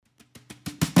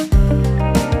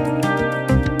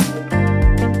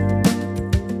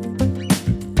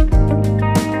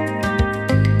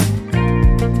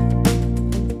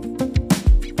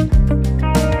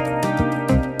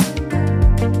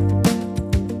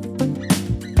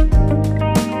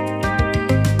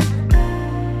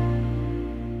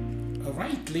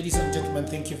ladies and gentlemen,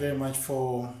 thank you very much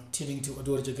for tuning to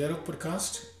Odor Jagero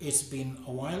podcast. It's been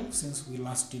a while since we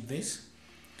last did this.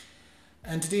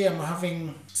 And today I'm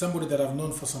having somebody that I've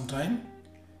known for some time.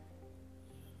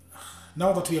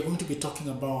 Now that we are going to be talking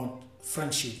about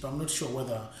friendship, I'm not sure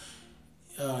whether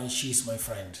she's my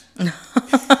friend.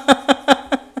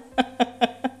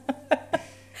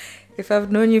 If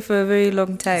I've known you for a very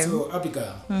long time. So,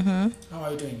 Abigail, how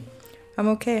are you doing? I'm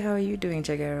okay. How are you doing,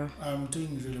 Jagero? I'm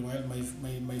doing really well.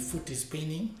 My foot is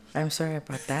paining. I'm sorry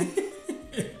about that.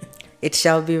 It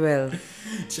shall be well.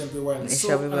 It shall be well. It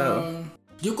shall be well.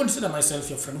 You consider myself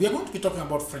your friend. We are going to be talking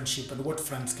about friendship and what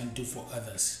friends can do for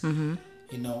others. Mm-hmm.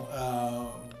 You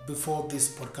know, before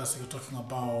this podcast, we were talking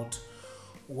about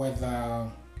whether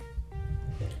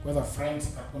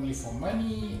friends are only for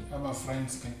money, whether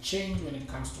friends can change when it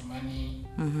comes to money.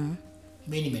 Mm-hmm.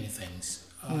 Many things.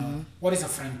 What is a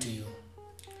friend to you?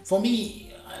 For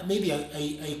me, maybe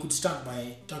I could start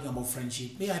by talking about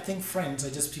friendship. I think friends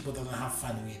are just people that I have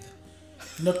fun with.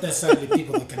 Not necessarily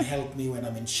people that can help me when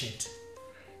I'm in shit.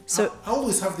 So I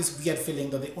always have this weird feeling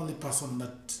that the only person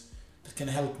that can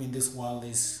help me in this world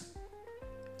is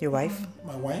your wife?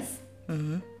 My wife.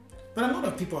 Mm-hmm. But a lot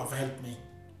of people have helped me,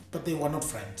 but they were not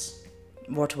friends.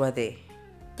 What were they?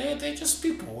 They're just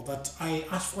people that I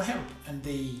asked for help and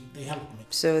they helped me.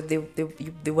 So they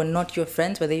were not your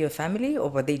friends? Were they your family or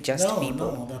were they just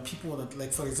people? No, there are people that,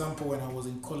 like, for example, when I was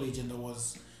in college and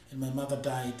my mother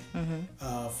died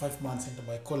 5 months into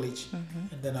my college,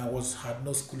 and then I had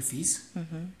no school fees.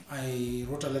 I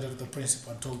wrote a letter to the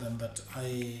principal and told them that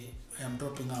I am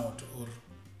dropping out, or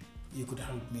you could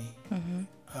help me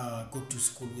go to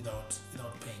school without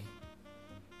paying.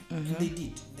 And they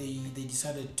did. They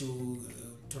decided to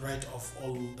write off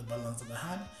all the balance that I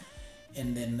had,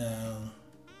 and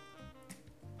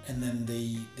then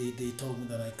they told me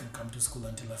that I can come to school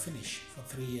until I finish for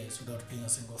 3 years without paying a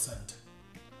single cent.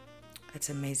 That's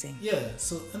amazing. Yeah.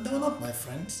 So, and they were not my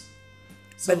friends.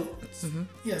 So but,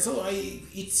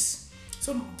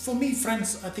 so for me,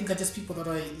 friends, I think are just people that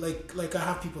I like. I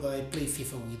have people that I play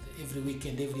FIFA with every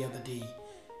weekend, every other day.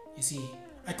 You see,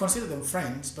 I consider them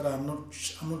friends, but I'm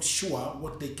not sure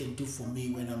what they can do for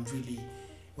me when I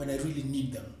really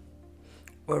need them.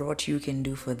 Or what you can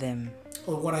do for them.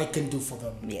 Or what I can do for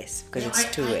them. Yes, because it's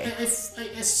two-way.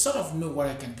 I sort of know what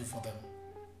I can do for them.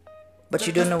 But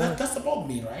you don't know what... That's about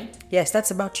me, right? Yes,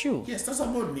 that's about you. Yes, that's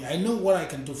about me. I know what I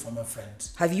can do for my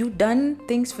friends. Have you done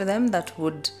things for them that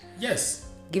would... Yes.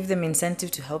 Give them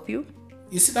incentive to help you?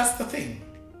 You see, that's the thing.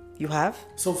 You have?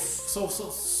 So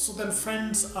then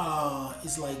friends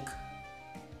is like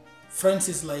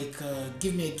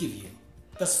give me, I give you.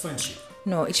 That's friendship.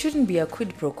 No, it shouldn't be a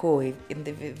quid pro quo,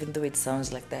 even though it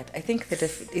sounds like that. I think that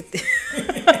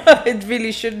it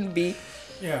really shouldn't be.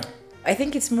 Yeah. I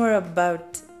think it's more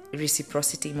about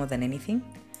reciprocity more than anything.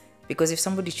 Because if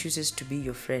somebody chooses to be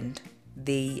your friend,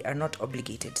 they are not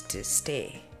obligated to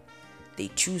stay. They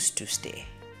choose to stay.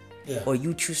 Yeah. Or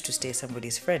you choose to stay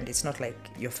somebody's friend. It's not like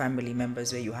your family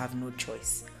members where you have no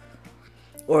choice.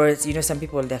 Or, some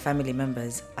people, their family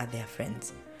members are their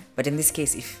friends. But in this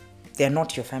case, if they're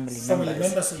not your family members... Family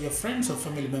members are your friends, or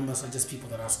family members are just people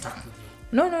that are stuck with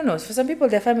you? No. For some people,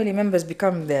 their family members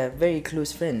become their very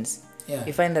close friends. Yeah.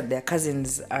 You find that their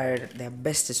cousins are their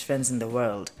bestest friends in the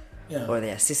world. Yeah. Or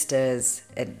their sisters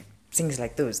and things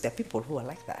like those. There are people who are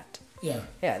like that. Yeah.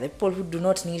 Yeah, there are people who do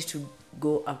not need to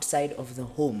go outside of the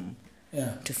home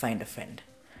to find a friend.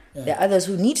 Yeah. There are others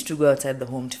who need to go outside the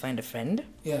home to find a friend.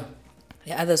 Yeah.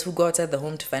 There are others who go outside the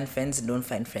home to find friends and don't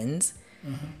find friends.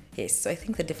 Mm-hmm. Yes, so I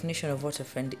think the definition of what a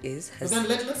friend is has... But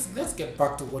then let's get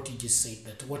back to what you just said,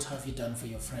 that what have you done for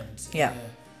your friends? Yeah.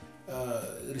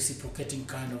 Reciprocating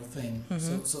kind of thing.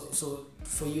 So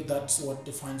for you, that's what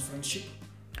defines friendship?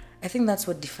 I think that's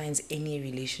what defines any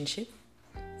relationship,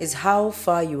 is how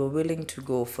far you are willing to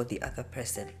go for the other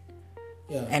person.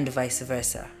 Yeah. And vice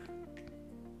versa.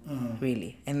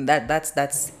 Really. And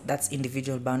that's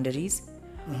individual boundaries.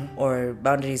 Or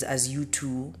boundaries as you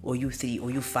two or you three or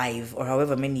you five or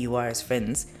however many you are as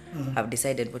friends have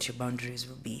decided what your boundaries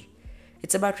will be.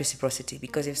 It's about reciprocity,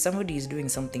 because if somebody is doing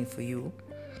something for you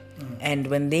and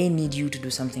when they need you to do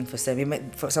something for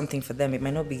them, it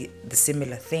might not be the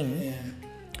similar thing. Yeah.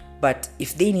 But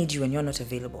if they need you and you're not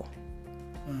available,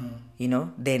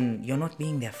 then you're not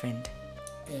being their friend.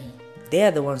 Yeah. They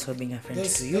are the ones who are being a friend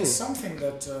to you. There's something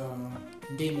that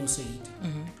Demo said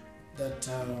that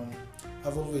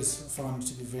I've always found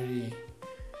to be very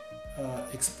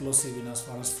explosive in as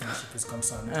far as friendship is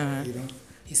concerned.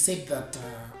 He said that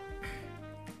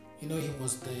he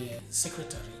was the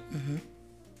secretary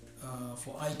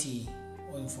for IT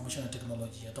or information and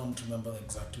technology. I don't remember the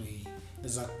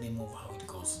exact name of how it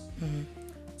goes.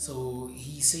 So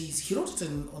he says he wrote it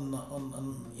in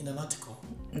an article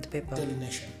in the paper, Daily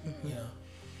Nation,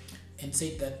 and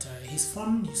said that his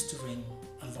phone used to ring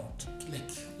a lot,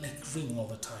 like ring all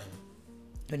the time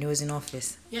when he was in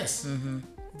office. Yes,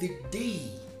 the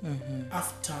day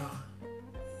after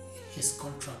his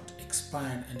contract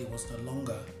expired and he was no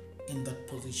longer in that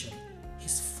position,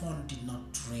 his phone did not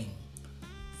ring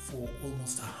for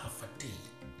almost a half a day.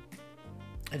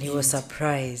 And he was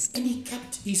surprised. And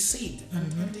he said,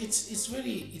 and it's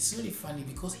very funny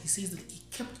because he says that he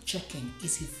kept checking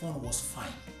if his phone was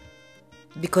fine.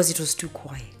 Because it was too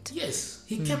quiet. Yes,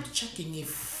 he kept checking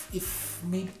if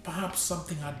maybe perhaps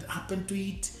something had happened to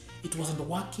it. It wasn't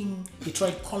working. He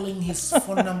tried calling his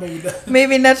phone number.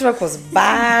 Maybe network was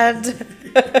bad.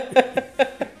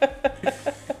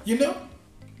 You know.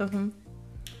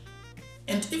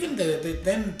 And even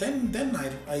then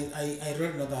I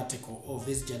read another article of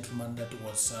this gentleman that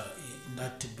was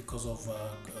indicted because of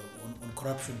on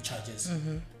corruption charges,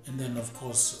 and then of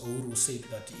course Uhuru said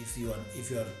that if you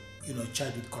are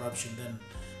charged with corruption,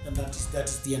 then that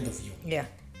is the end of you. Yeah,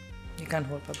 you can't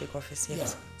hold public office. Yes.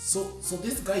 Yeah. So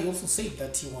this guy also said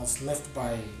that he was left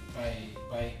by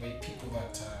people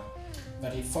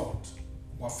that he thought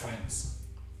were friends.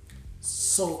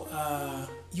 So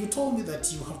you told me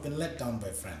that you have been let down by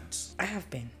friends. I have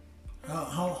been.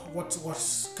 What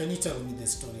can you tell me the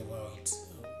story about it?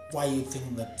 Why you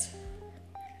think that?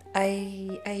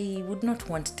 I would not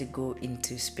want to go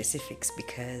into specifics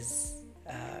because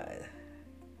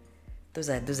those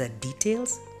are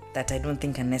details that I don't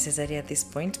think are necessary at this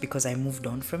point because I moved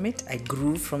on from it. I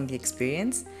grew from the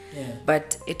experience. Yeah.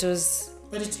 But it was.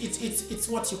 But it's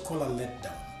what you call a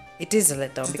letdown. It is a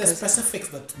letdown it's because the specifics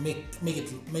that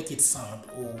make it sound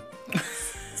or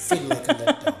feel like a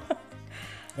letdown,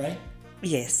 right?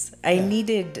 Yes, I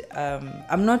needed.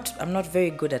 I'm not very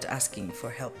good at asking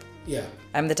for help. Yeah.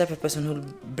 I'm the type of person who'll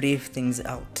brave things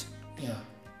out. Yeah.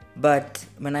 But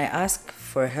when I ask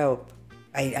for help,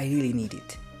 I really need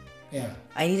it. Yeah.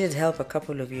 I needed help a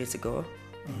couple of years ago.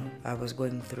 I was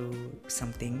going through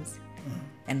some things,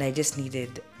 and I just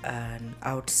needed an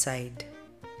outside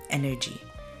energy.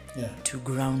 Yeah. To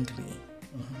ground me,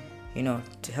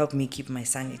 to help me keep my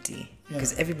sanity.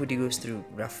 Because everybody goes through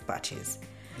rough patches.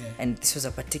 Yeah. And this was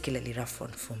a particularly rough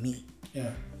one for me.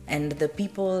 Yeah. And the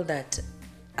people that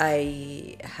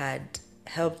I had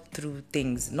helped through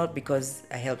things, not because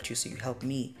I helped you, so you helped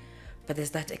me, but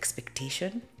there's that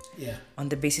expectation. Yeah. On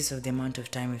the basis of the amount of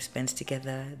time we've spent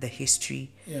together, the history,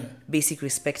 yeah. basic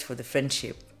respect for the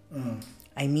friendship.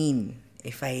 I mean,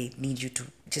 if I need you to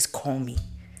just call me.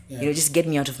 Yeah. Just get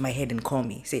me out of my head and call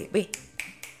me. Say, wait,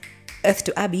 Earth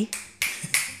to Abby,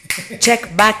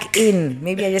 check back in.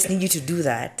 Maybe I just need you to do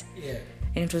that. Yeah.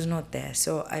 And it was not there.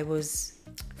 So I was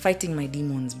fighting my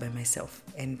demons by myself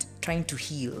and trying to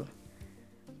heal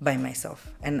by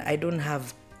myself. And I don't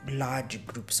have large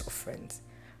groups of friends.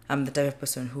 I'm the type of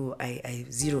person who I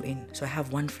zero in. So I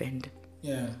have one friend,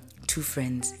 2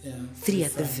 friends, 3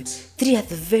 at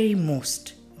the very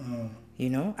most.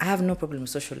 I have no problem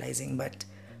socializing, but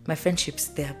my friendships,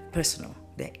 they're personal,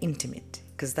 they're intimate,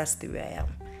 because that's the way I am.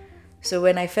 So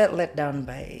when I felt let down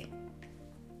by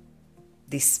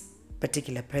this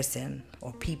particular person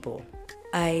or people,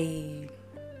 I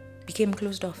became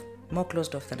more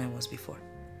closed off than I was before.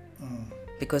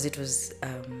 Because it was,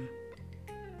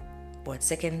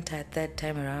 second, third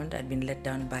time around, I'd been let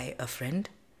down by a friend,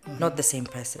 not the same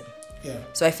person. Yeah.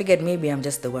 So I figured maybe I'm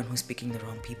just the one who's picking the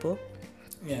wrong people.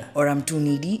 Yeah. Or I'm too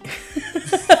needy.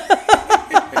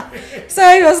 So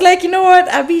I was like, you know what,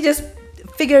 Abby, just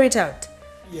figure it out.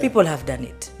 Yeah. People have done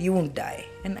it. You won't die.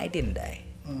 And I didn't die.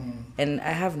 And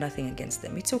I have nothing against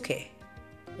them. It's okay.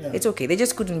 Yeah. It's okay. They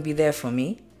just couldn't be there for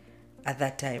me at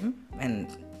that time. And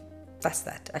that's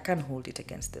that. I can't hold it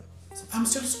against them. I'm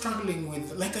still struggling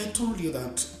with, like I told you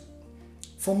that,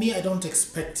 for me, I don't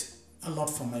expect a lot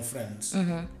from my friends.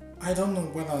 I don't know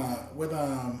whether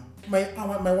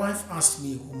my wife asked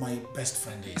me who my best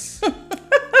friend is.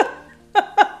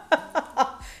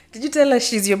 Did you tell her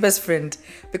she's your best friend?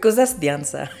 Because that's the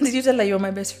answer. Did you tell her you're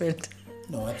my best friend?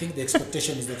 No, I think the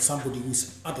expectation is that somebody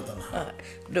who's other than her.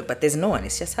 No, but there's no one.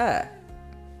 It's just her.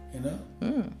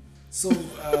 So,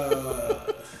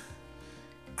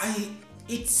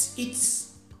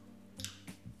 it's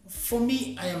for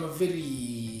me. I am a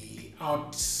very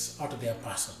out of there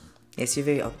person. Yes, you're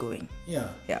very outgoing.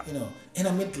 Yeah. And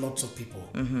I met lots of people.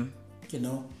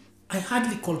 I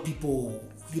hardly call people,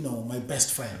 my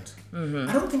best friend.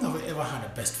 I don't think I've ever had a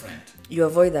best friend. You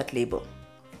avoid that label.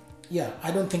 Yeah,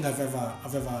 I don't think I've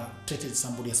ever treated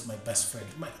somebody as my best friend.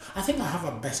 I think I have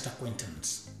a best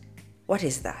acquaintance. What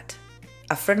is that?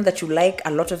 A friend that you like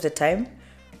a lot of the time?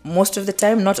 Most of the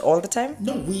time, not all the time?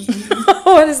 No, we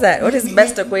What is that? What is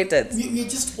best acquaintance? we're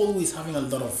just always having a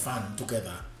lot of fun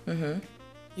together.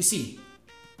 You see,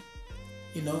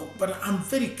 but I'm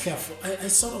very careful. I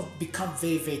sort of become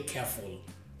very, very careful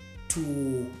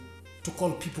to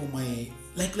call people my,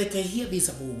 like I hear this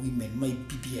about women, my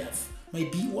BBF. My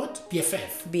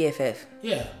BFF. BFF.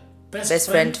 Yeah. Best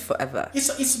friend forever.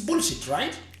 It's bullshit,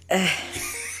 right?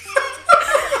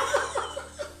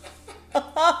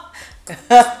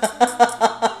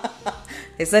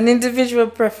 It's an individual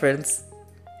preference.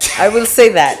 I will say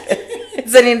that.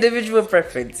 It's an individual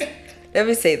preference. Let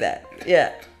me say that.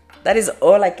 Yeah. That is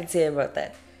all I can say about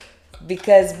that.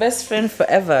 Because best friend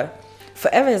forever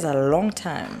is a long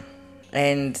time.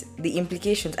 And the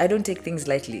implications, I don't take things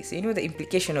lightly. So the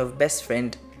implication of best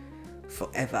friend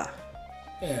forever.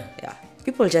 Yeah. Yeah.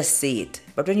 People just say it.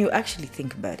 But when you actually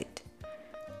think about it,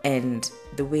 and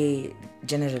the way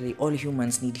generally all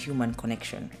humans need human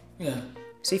connection. Yeah.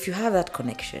 So if you have that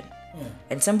connection,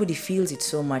 and somebody feels it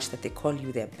so much that they call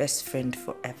you their best friend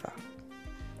forever,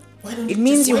 it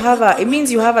means you have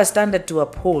a standard to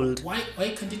uphold. Why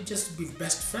can't it just be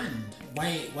best friend?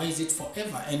 Why is it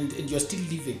forever and you're still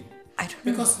living? I don't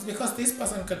know. Because this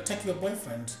person can take your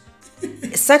boyfriend.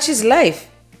 Such is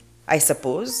life, I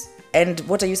suppose. And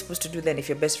what are you supposed to do then if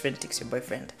your best friend takes your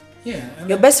boyfriend? Yeah.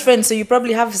 Your best friend, so you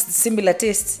probably have similar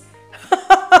tastes.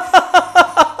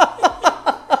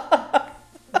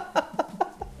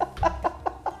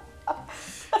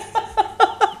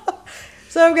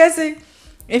 So I'm guessing,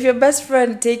 if your best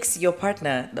friend takes your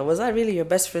partner, was that really your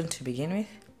best friend to begin with?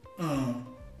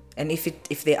 And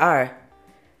if they are,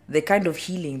 the kind of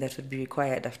healing that would be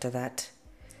required after that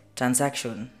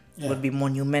transaction would be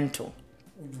monumental.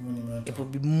 It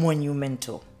would be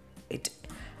monumental.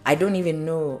 I don't even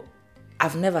know.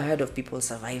 I've never heard of people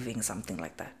surviving something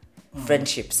like that.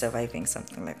 Friendship surviving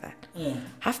something like that.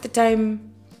 Half the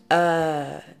time,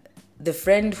 the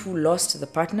friend who lost the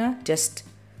partner just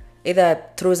either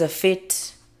throws a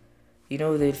fit,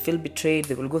 they feel betrayed,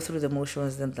 they will go through the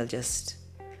motions, then they'll just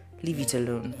leave it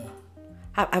alone.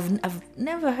 I've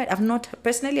never heard, I've not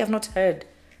heard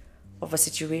of a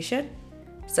situation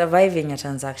surviving a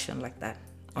transaction like that.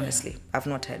 Honestly, I've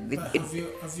not heard.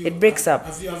 It breaks up.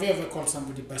 Have you ever called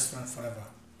somebody best friend forever?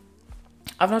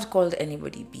 I've not called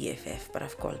anybody BFF, but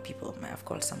I've called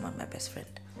someone my best friend.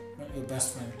 Your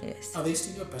best friend? Yes. Are they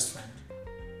still your best friend?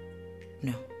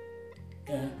 No.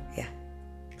 Yeah.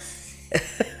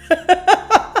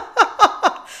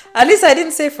 At least I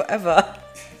didn't say forever.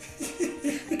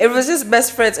 It was just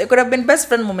best friends. It could have been best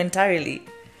friend momentarily.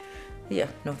 Yeah,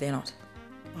 no, they're not.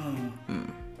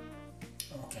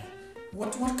 Okay.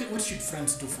 What should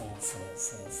friends do for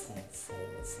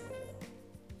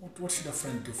what should a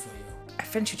friend do for you? A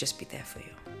friend should just be there for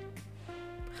you.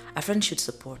 A friend should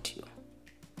support you.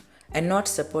 And not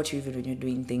support you even when you're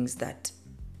doing things that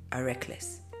are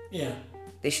reckless. Yeah.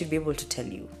 They should be able to tell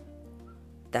you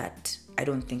that I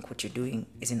don't think what you're doing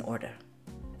is in order.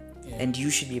 Yeah. And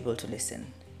you should be able to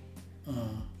listen.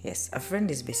 Yes, a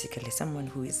friend is basically someone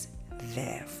who is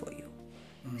there for you,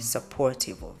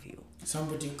 supportive of you.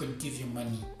 Somebody who can give you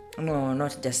money. No,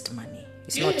 not just money.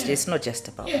 It's not just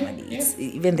about money. It's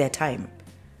even their time.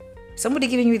 Somebody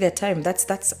giving you their time,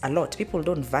 that's a lot. People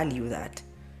don't value that,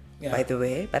 by the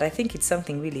way. But I think it's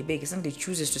something really big. Somebody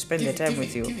chooses to spend their time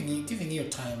with you. Giving your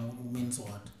time means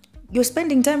what? You're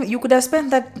spending time. You could have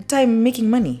spent that time making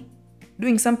money,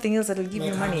 doing something else that'll give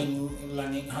you money.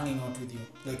 Hanging out with you,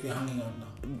 like we're hanging out now.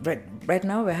 Right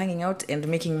now we're hanging out and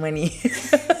making money.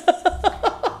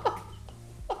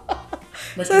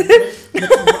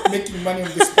 making money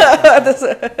on this podcast.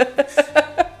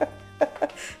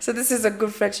 So this is a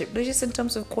good friendship. No, just in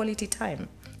terms of quality time.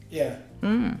 Yeah.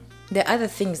 There are other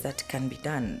things that can be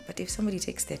done, but if somebody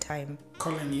takes their time,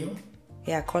 calling you,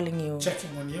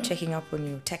 checking on you, checking up on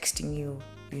you, texting you,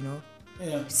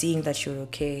 seeing that you're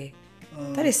okay,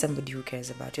 that is somebody who cares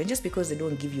about you. And just because they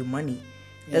don't give you money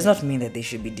does not mean that they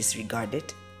should be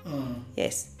disregarded.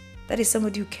 Yes, that is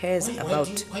somebody who cares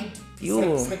about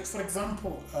you. For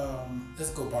example,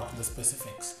 let's go back to the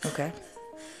specifics. Okay.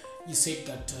 You said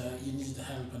that you needed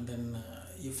help, and then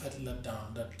you felt let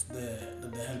down that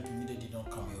the help you needed did not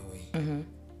come your way. Mm-hmm.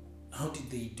 How did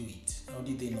they do it? How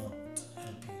did they not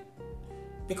help you?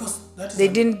 Because that is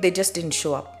they just didn't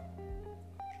show up.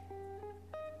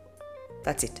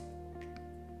 That's it.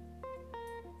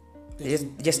 They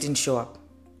just didn't show up.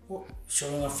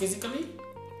 Showing up physically?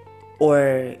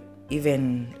 Or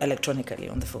even electronically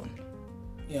on the phone.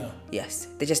 Yeah. Yes,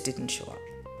 they just didn't show up.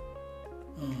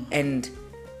 And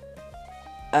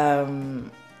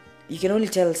you can only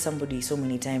tell somebody so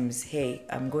many times, hey,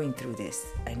 I'm going through this,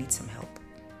 I need some help.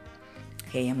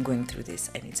 Hey, I'm going through this,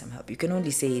 I need some help. You can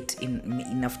only say it in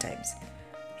enough times,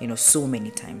 so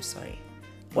many times, sorry.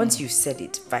 Once you said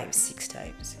it 5-6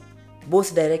 times,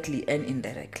 both directly and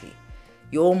indirectly,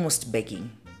 you're almost begging.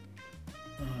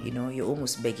 You're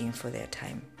almost begging for their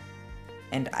time.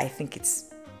 And I think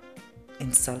it's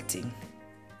insulting.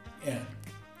 Yeah.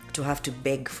 To have to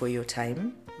beg for your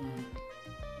time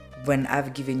when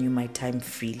I've given you my time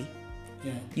freely.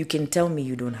 Yeah. You can tell me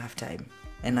you don't have time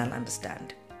and I'll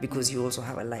understand because you also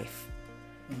have a life.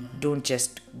 Don't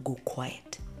just go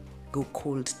quiet, go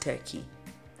cold turkey.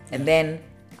 And then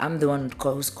I'm the one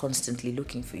who's constantly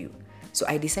looking for you. So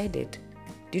I decided,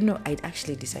 I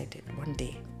actually decided one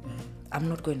day, I'm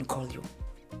not going to call you.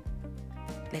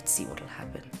 Let's see what will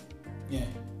happen. Yeah.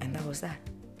 And that was that.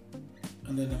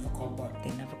 And they never called back.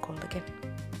 They never called again.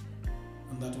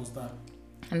 And that was that.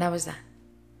 And that was that.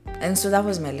 And so that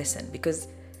was my lesson, because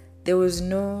there was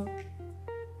no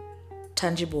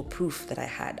tangible proof that I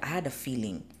had. I had a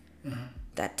feeling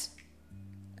that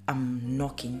I'm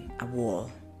knocking a wall.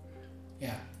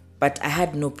 Yeah. But I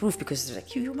had no proof because it was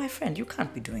like, you're my friend. You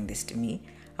can't be doing this to me.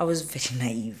 I was very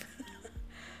naive.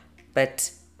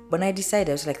 But when I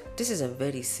decided, I was like, this is a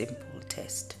very simple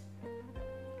test.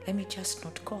 Let me just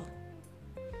not call.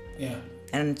 Yeah.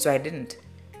 And so I didn't.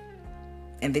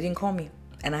 And they didn't call me.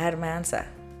 And I had my answer.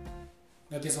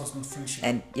 That this was not friendship.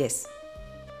 And yes.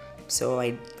 So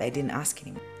I didn't ask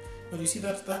anymore. But you see,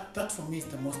 that for me is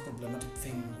the most problematic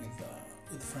thing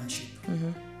with friendship.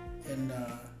 And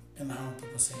how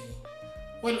people say,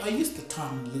 well, I use the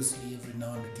term loosely every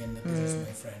now and again that this is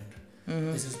my friend.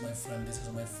 This is my friend. This is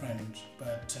my friend.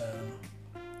 But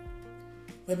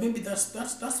maybe that's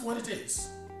what it is.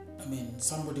 I mean,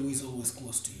 somebody who is always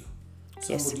close to you,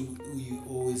 somebody who you're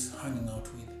always hanging out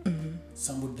with,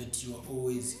 somebody that you are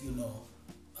always,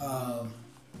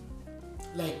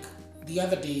 like the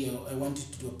other day I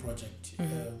wanted to do a project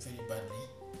very badly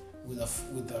with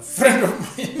a friend of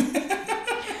mine.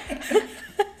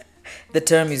 The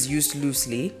term is used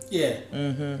loosely. Yeah.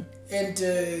 And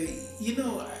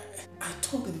I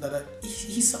told him that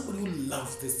he's somebody who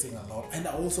loves this thing a lot, and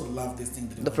I also love this thing.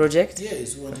 The project?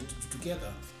 Yes, we wanted to do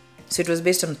together. So it was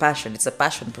based on passion. It's a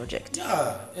passion project.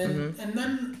 Yeah, and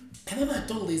then I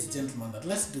told this gentleman that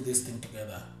let's do this thing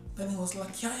together. Then he was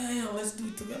like, yeah, let's do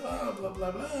it together, blah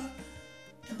blah blah.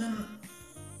 And then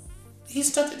he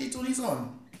started it on his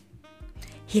own.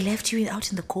 He left you out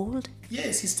in the cold?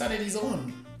 Yes, he started his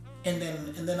own, and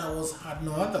then I had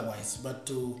no otherwise but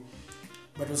to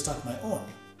start my own.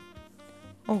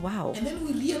 Oh wow! And then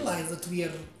we realized that we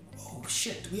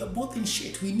are both in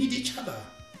shit. We need each other.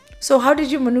 So how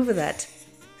did you maneuver that?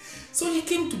 So he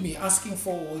came to me asking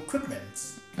for equipment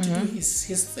to do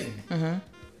his thing, and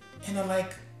I'm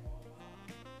like,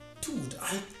 dude,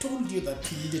 I told you that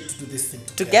we needed to do this thing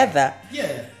together.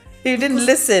 Yeah. You didn't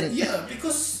listen. Yeah,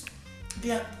 because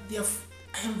they are.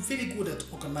 I am very good at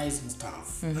organizing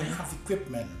stuff. I have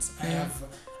equipment.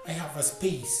 I have a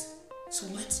space. So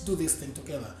let's do this thing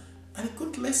together. And he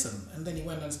couldn't listen. And then he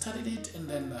went and studied it. And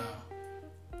then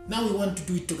now we want to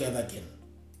do it together again.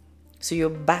 So you're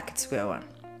back at square one.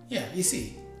 Yeah, you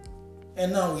see.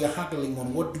 And now we are haggling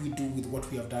on what do we do with what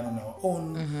we have done on our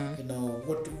own.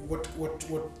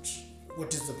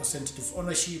 What is the percentage of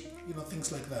ownership?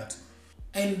 Things like that.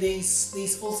 And there's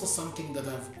also something that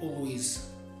I've always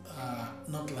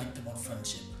not liked about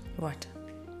friendship. What?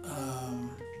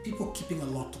 People keeping a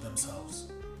lot to themselves.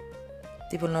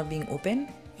 People not being open?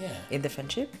 Yeah. In the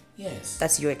friendship? Yes.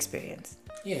 That's your experience?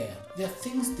 Yeah. There are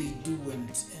things they do and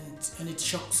it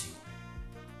shocks you.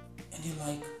 And you're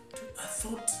like, I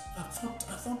thought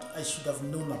I should have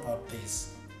known about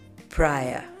this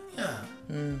prior. Yeah.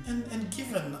 And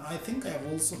given, I think I've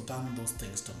also done those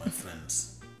things to my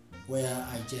friends where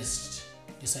I just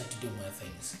decide to do my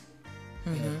things.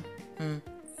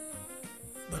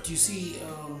 But you see,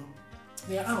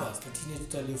 there are hours that you need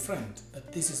to tell your friend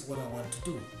that this is what I want to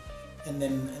do, and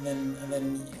then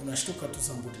unashtuka to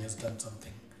somebody has done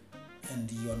something,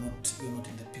 and you're not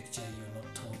in the picture, you're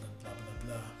not told, and blah blah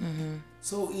blah.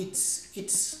 So it's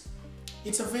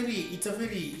a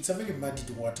very muddied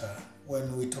water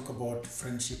when we talk about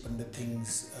friendship and the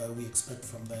things we expect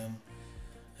from them.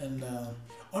 And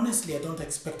honestly, I don't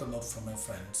expect a lot from my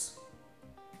friends.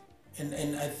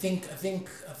 And I think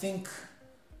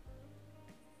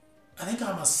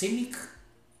I'm a cynic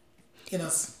in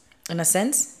a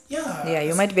sense. Yeah. Yeah,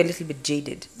 you might be a little bit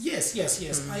jaded. Yes.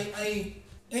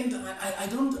 I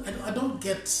don't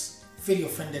get very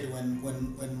offended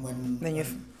when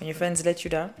your friends let you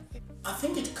down. I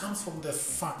think it comes from the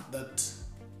fact that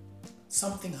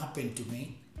something happened to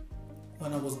me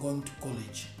when I was going to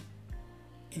college.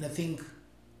 And I think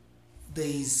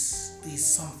there's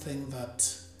something that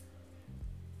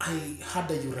I had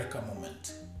a eureka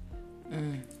moment.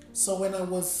 So when I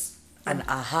was... An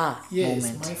aha Yes,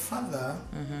 moment. my father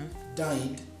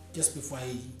died just before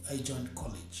I joined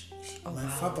college. My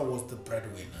father was the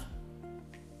breadwinner.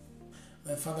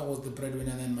 And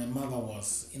then my mother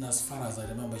was, in as far as I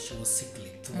remember, she was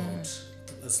sickly throughout,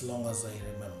 as long as I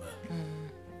remember.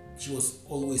 She was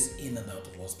always in and out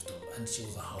of hospital, and she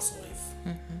was a housewife.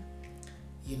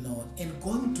 You know, and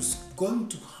going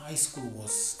to high school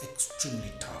was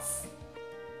extremely tough.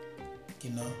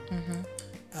 You know,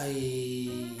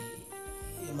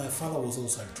 my father was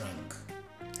also drunk.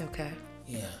 Okay.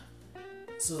 Yeah.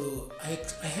 So I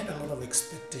had a lot of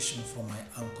expectation from my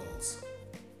uncles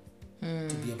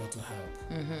to be able to help.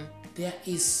 There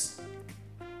is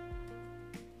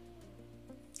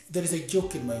a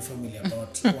joke in my family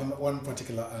about one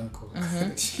particular uncle.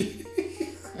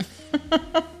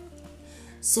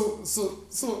 So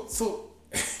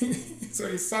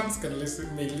his sons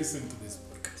may listen to this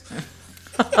podcast.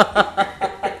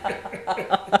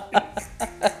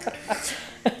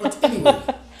 But anyway,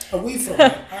 away from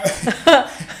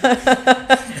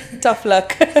Tough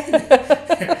luck.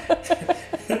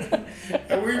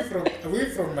 away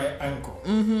from my uncle.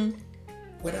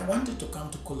 When I wanted to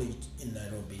come to college in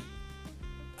Nairobi,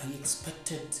 I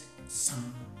expected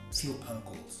some few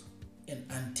uncles and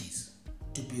aunties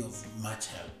to be of much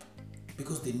help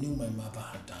because they knew my mother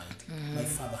had died, my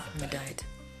father had died.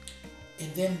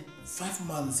 And then 5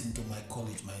 months into my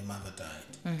college, my mother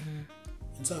died.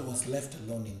 And so I was left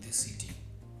alone in this city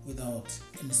without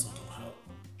any sort of help.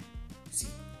 You see?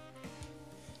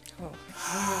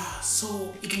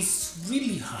 So it was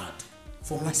really hard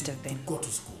for me to go to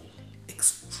school.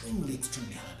 Extremely,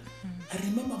 extremely hard. I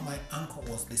remember my uncle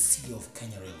was the CEO of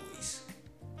Kenya Railways.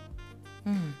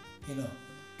 You know,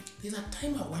 there's a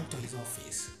time I went to his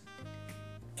office,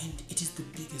 and it is the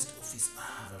biggest office I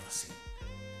have ever seen.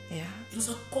 Yeah. It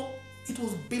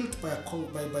was built by the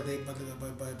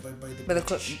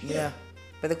British.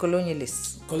 By the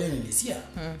colonialists. Colonialists, yeah.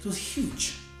 It was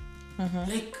huge.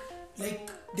 Like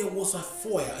there was a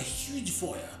huge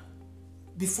foyer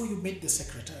before you met the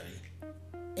secretary,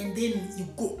 and then you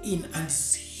go in and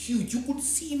it's huge. You could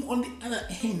see him on the other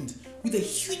end with a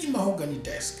huge mahogany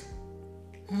desk.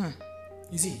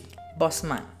 You see? Boss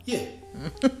man. Yeah.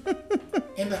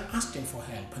 And I asked him for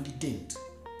help and he didn't.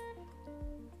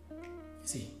 You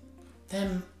see?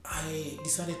 Then I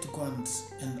decided to go and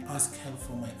ask help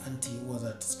from my auntie who was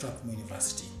at Strathmore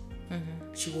University.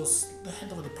 She was the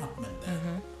head of a department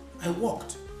there. I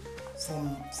walked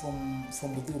from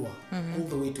Budhurwa all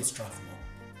the way to Strathmore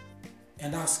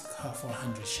and asked her for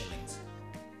 100 shillings,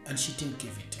 and she didn't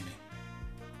give it to me.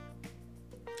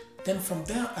 Then from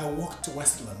there I walked to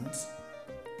Westlands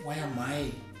where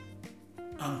my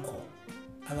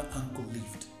other uncle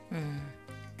lived.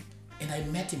 And I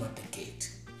met him at the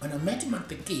gate. When I met him at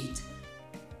the gate,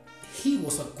 he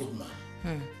was a good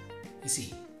man. You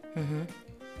see? You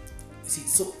see,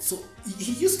 so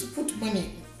he used to put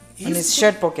money in his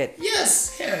shirt pocket.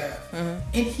 Yes, yeah. And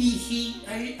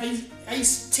I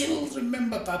still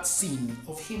remember that scene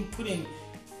of him putting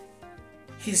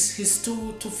his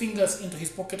two fingers into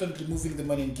his pocket and removing the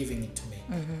money and giving it to me.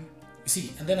 You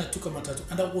see, and then I took a matatu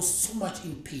and I was so much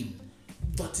in pain.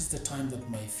 That is the time that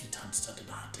my feet had started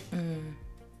hurting.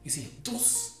 You see,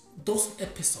 those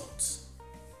episodes,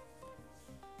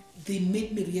 they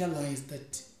made me realize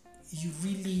that you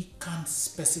really can't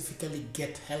specifically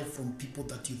get help from people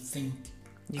that you think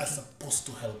are supposed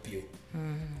to help you.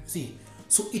 See,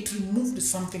 so it removed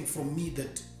something from me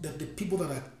that the people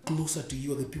that are closer to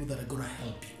you are the people that are going to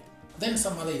help you. Then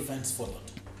some other events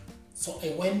followed. So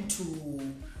I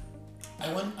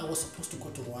was supposed to go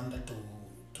to Rwanda to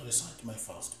recite my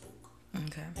first book.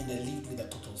 Okay. And I lived with a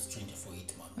total stranger for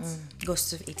 8 months.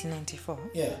 Ghosts of 1894.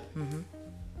 Yeah. And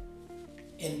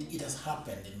it has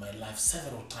happened in my life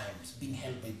several times, being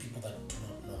helped by people that do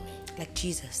not know me. Like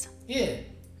Jesus. Yeah.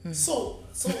 So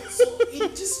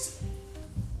it just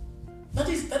that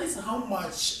is how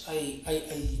much I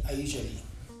usually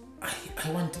I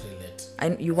want to relate.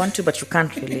 You want to, but you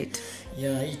can't relate.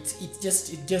 Yeah, it's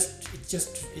just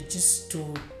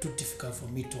too difficult for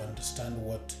me to understand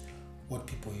what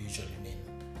people usually mean.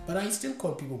 But I still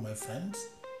call people my friends,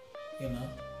 you know.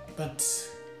 But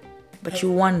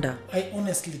you wonder. I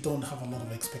honestly don't have a lot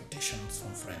of expectations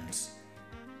from friends.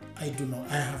 I do not.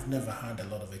 I have never had a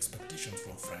lot of expectations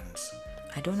from friends.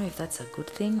 I don't know if that's a good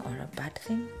thing or a bad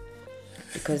thing.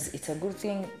 Because it's a good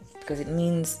thing because it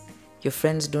means your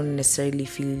friends don't necessarily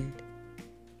feel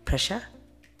pressure,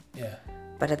 Yeah.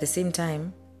 but at the same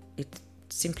time, it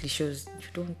simply shows you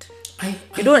don't. I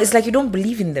It's like you don't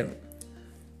believe in them,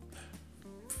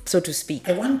 so to speak.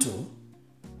 I want to,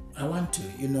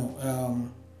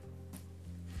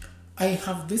 I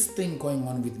have this thing going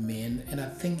on with me, and I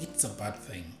think it's a bad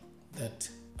thing that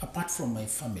apart from my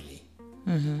family,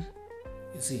 you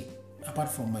see, apart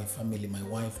from my family, my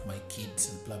wife, my kids,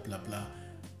 and blah, blah, blah,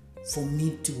 for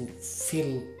me to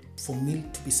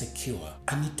be secure,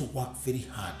 I need to work very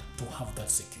hard to have that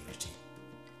security.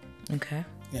 Okay.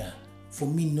 Yeah. For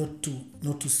me not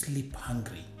to sleep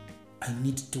hungry, I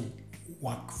need to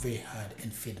work very hard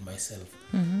and feed myself.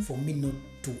 For me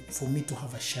to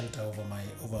have a shelter over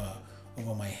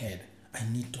my head, I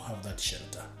need to have that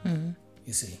shelter.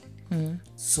 You see.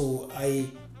 So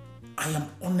I am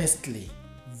honestly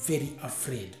very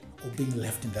afraid of being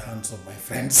left in the hands of my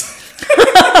friends.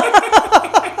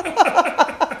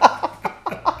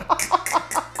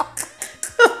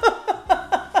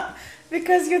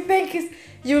 Because you think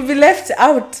you'll be left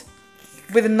out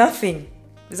with nothing.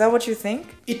 Is that what you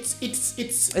think? It's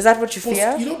Is that what you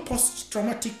fear?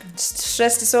 Post-traumatic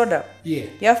Stress disorder. Yeah.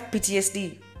 You have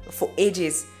PTSD for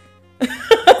ages.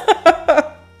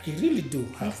 I really do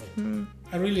have it.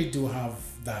 I really do have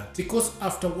that. Because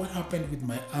after what happened with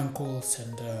my uncles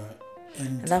and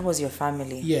And that was your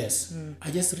family. yes,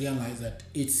 I just realized that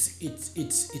it's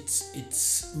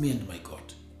me and my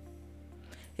God.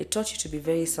 It taught you to be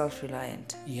very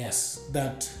self-reliant. Yes,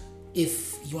 that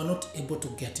if you are not able to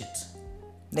get it,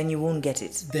 Then you won't get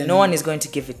it. Then No one is going to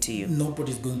give it to you.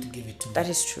 nobody's going to give it to me. That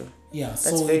is true. Yeah, That's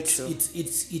so very it's, true.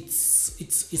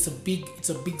 it's a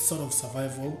big sort of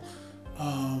survival.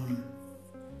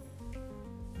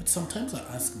 But sometimes I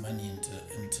ask money and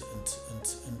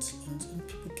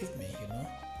people give me,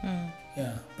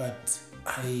 Yeah, but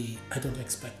I don't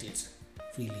expect it,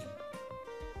 really.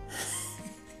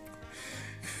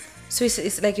 So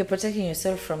it's like you're protecting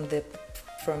yourself from the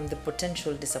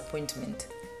potential disappointment.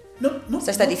 No.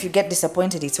 Such that if you get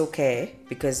disappointed, it's okay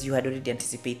because you had already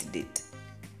anticipated it.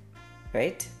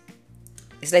 Right?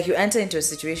 It's like you enter into a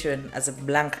situation as a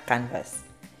blank canvas,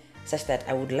 such that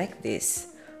I would like this,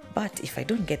 but if I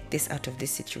don't get this out of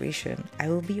this situation, I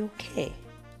will be okay.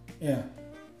 Yeah.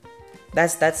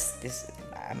 That's this.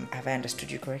 Have I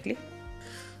understood you correctly?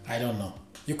 I don't know.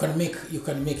 You can make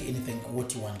anything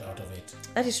what you want out of it.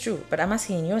 That is true, but I'm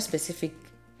asking in your specific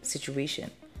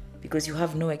situation because you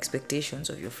have no expectations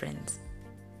of your friends.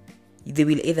 They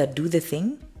will either do the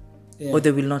thing or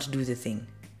they will not do the thing.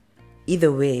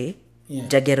 Either way,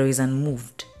 Jagero is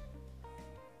unmoved.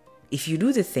 If you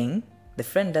do the thing, the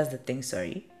friend does the thing,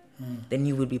 then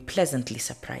you will be pleasantly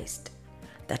surprised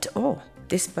that, oh,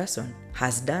 this person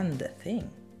has done the thing.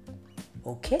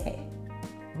 Okay.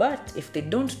 But if they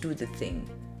don't do the thing,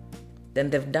 then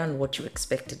they've done what you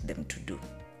expected them to do.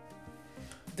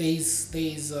 There's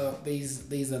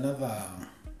another,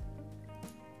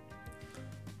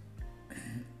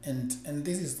 and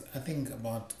this is, I think,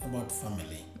 about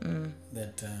family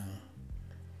that,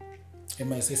 and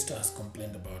my sister has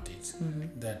complained about it,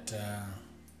 that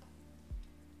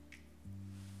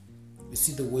you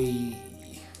see the way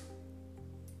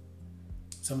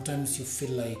sometimes you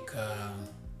feel like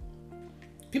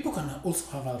people can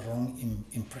also have a wrong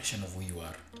impression of who you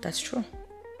are. That's true.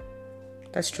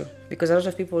 Because a lot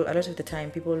of the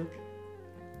time, people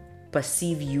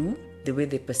perceive you the way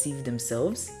they perceive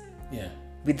themselves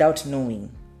without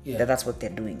knowing that that's what they're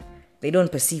doing. They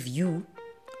don't perceive you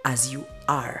as you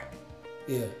are.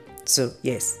 Yeah. So,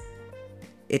 yes,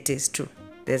 it is true.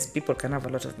 People can have a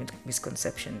lot of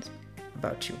misconceptions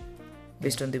about you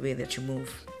based on the way that you move.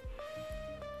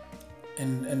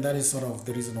 And that is sort of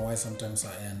the reason why sometimes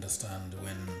I understand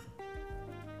when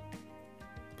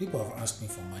people have asked me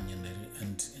for money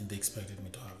and they expected me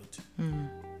to have it.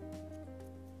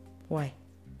 Why?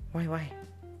 Why?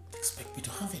 They expect me to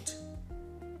have it.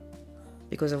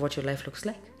 Because of what your life looks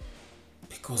like?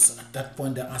 Because at that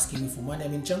point they're asking me for money.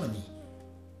 I'm in Germany.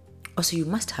 Oh, so you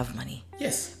must have money.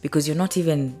 Yes. Because you're not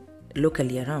even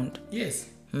locally around. Yes.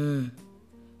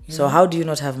 So how do you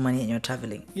not have money and you're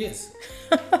traveling? Yes.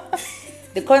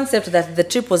 The concept that the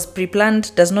trip was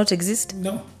pre-planned does not exist?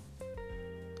 No.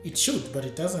 It should, but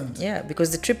it doesn't. Yeah,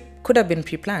 because the trip could have been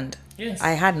pre-planned. Yes.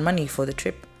 I had money for the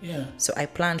trip. Yeah. So I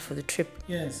planned for the trip.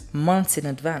 Yes. Months in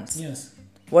advance. Yes.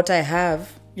 What I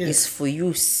have is for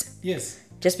use. Yes.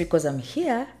 Just because I'm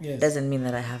here doesn't mean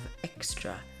that I have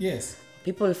extra. Yes.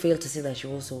 People fail to see that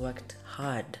you also worked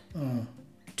hard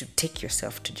to take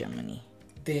yourself to Germany.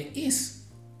 There is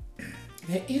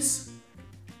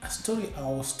a story I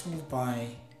was told by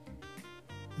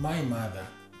my mother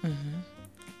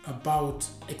about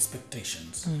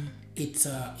expectations. It's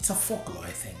a folklore,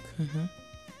 I think.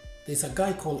 There's a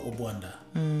guy called Obwanda.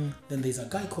 Then there's a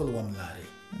guy called Wamlari.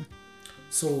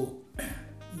 So,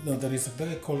 there is a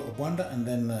guy called Obwanda, and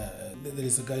then there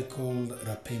is a guy called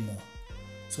Rapemo.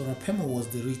 So Rapemo was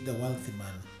the wealthy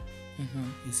man.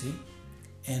 You see,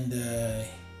 and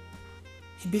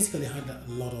he basically had a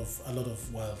lot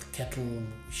of wealth, cattle,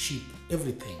 sheep,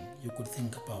 everything you could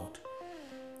think about.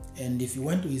 And if you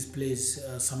went to his place,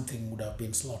 something would have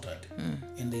been slaughtered,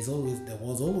 and there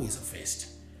was always a feast.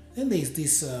 Then there is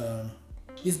this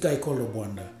guy called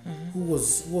Obwanda, who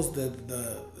was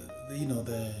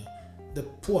the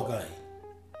poor guy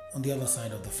on the other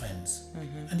side of the fence,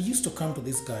 and he used to come to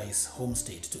this guy's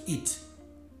homestead to eat,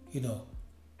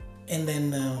 and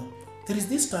then there is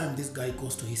this time this guy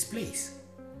goes to his place,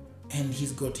 and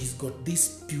he's got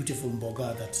this beautiful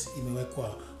mboga that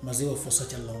imewekwa maziwa for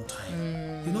such a long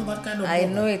time. You know that kind of mboga? I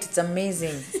know it. It's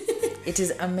amazing. It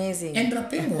is amazing. And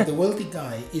Rapemo, the wealthy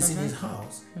guy, is in his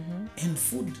house, and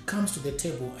food comes to the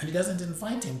table, and he doesn't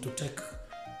invite him to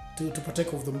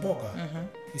partake of the mboga.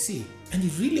 You see, and he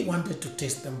really wanted to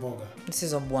taste the mboga. This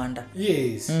is Obwanda.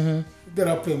 Yes, the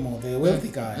Rapemo, the wealthy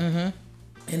guy,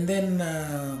 and then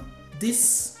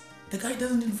the guy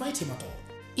doesn't invite him at all.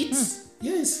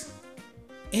 Yes,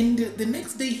 and the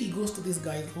next day he goes to this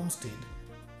guy's homestead,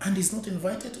 and he's not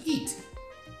invited to eat.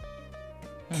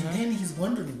 And then he's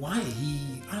wondering why.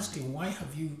 He asked him, "Why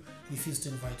have you refused to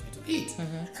invite me to eat?"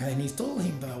 And then he told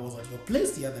him that I was at your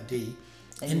place the other day,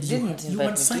 and you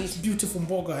had such beautiful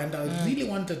mboga, and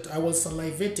I was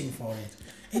salivating for it,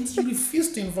 and you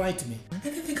refused to invite me. And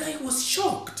then the guy was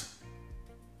shocked.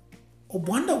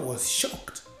 Obwanda was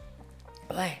shocked.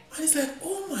 Why? And he's like,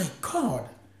 "Oh my God,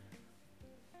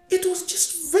 it was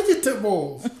just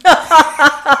vegetables."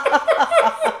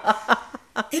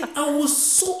 And I was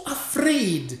so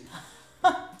afraid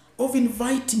of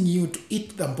inviting you to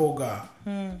eat the mboga.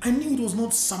 I knew it was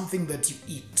not something that you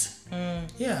eat.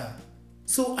 Yeah.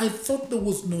 So I thought there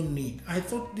was no need. I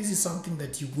thought this is something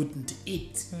that you wouldn't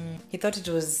eat. He thought it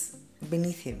was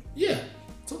beneath him. Yeah.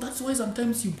 So that's why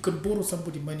sometimes you can borrow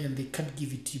somebody money and they can't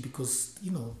give it to you because, they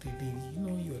you are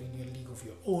in your league of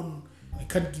your own. I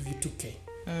can't give you 2K.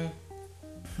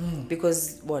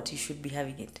 Because what? You should be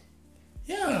having it.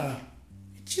 Yeah.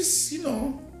 Just,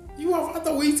 you have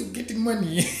other ways of getting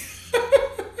money. You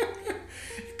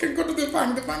can go to the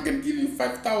bank can give you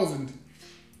 5,000.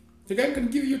 The guy can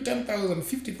give you 10,000,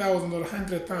 50,000 or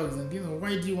 100,000.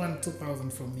 Why do you want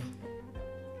 2,000 from me?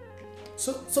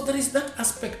 So there is that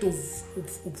aspect of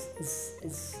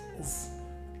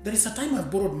there is a time I've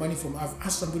borrowed money I've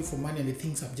asked somebody for money and he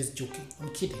thinks I'm just joking. I'm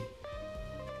kidding.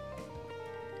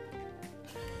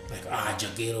 Like,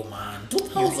 Jagero man,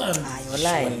 2,000. You're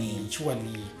lying.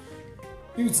 Surely.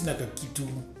 Maybe it's like a kitu.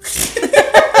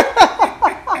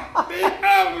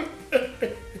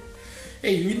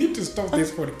 Hey, we need to stop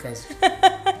this podcast.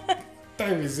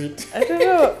 Time is it? I don't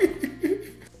know.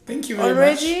 Thank you very much.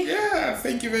 Already? Yeah,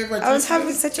 thank you very much. I was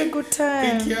having such a good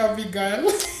time. Thank you, Abigail.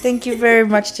 Thank you very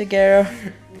much, Jagero.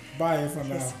 Bye for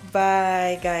now.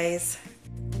 Bye, guys.